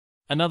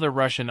Another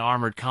Russian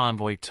armored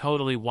convoy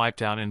totally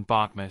wiped out in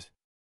Bakhmut.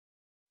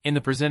 In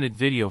the presented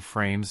video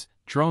frames,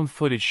 drone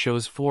footage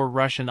shows 4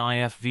 Russian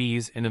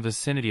IFVs in the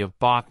vicinity of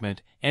Bakhmut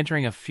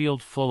entering a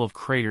field full of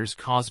craters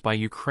caused by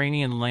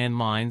Ukrainian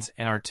landmines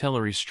and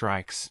artillery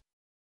strikes.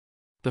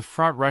 The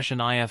front Russian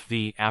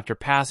IFV, after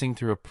passing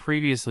through a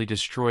previously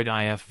destroyed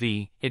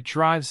IFV, it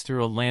drives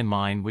through a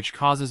landmine which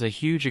causes a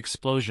huge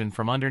explosion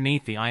from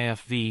underneath the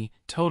IFV,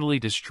 totally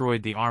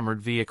destroyed the armored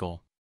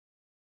vehicle.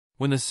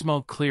 When the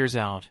smoke clears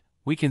out,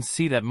 we can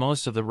see that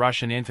most of the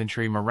Russian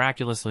infantry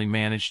miraculously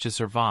managed to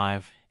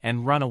survive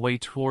and run away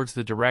towards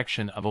the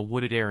direction of a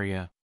wooded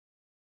area.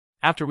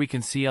 After we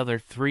can see other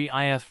 3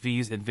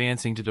 IFVs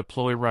advancing to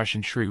deploy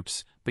Russian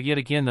troops, but yet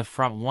again the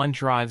front one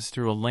drives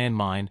through a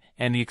landmine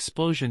and the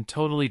explosion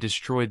totally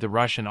destroyed the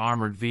Russian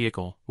armored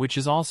vehicle, which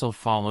is also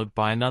followed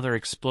by another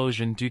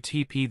explosion due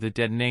to the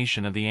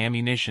detonation of the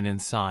ammunition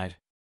inside.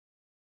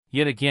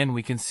 Yet again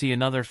we can see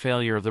another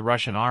failure of the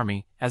Russian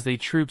army, as the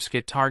troops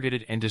get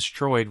targeted and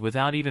destroyed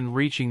without even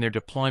reaching their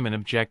deployment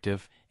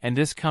objective, and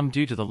this comes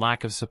due to the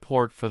lack of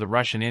support for the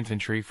Russian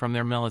infantry from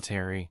their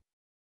military.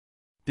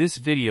 This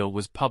video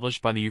was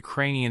published by the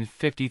Ukrainian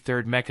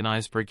 53rd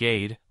Mechanized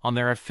Brigade on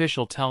their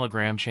official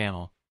Telegram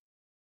channel.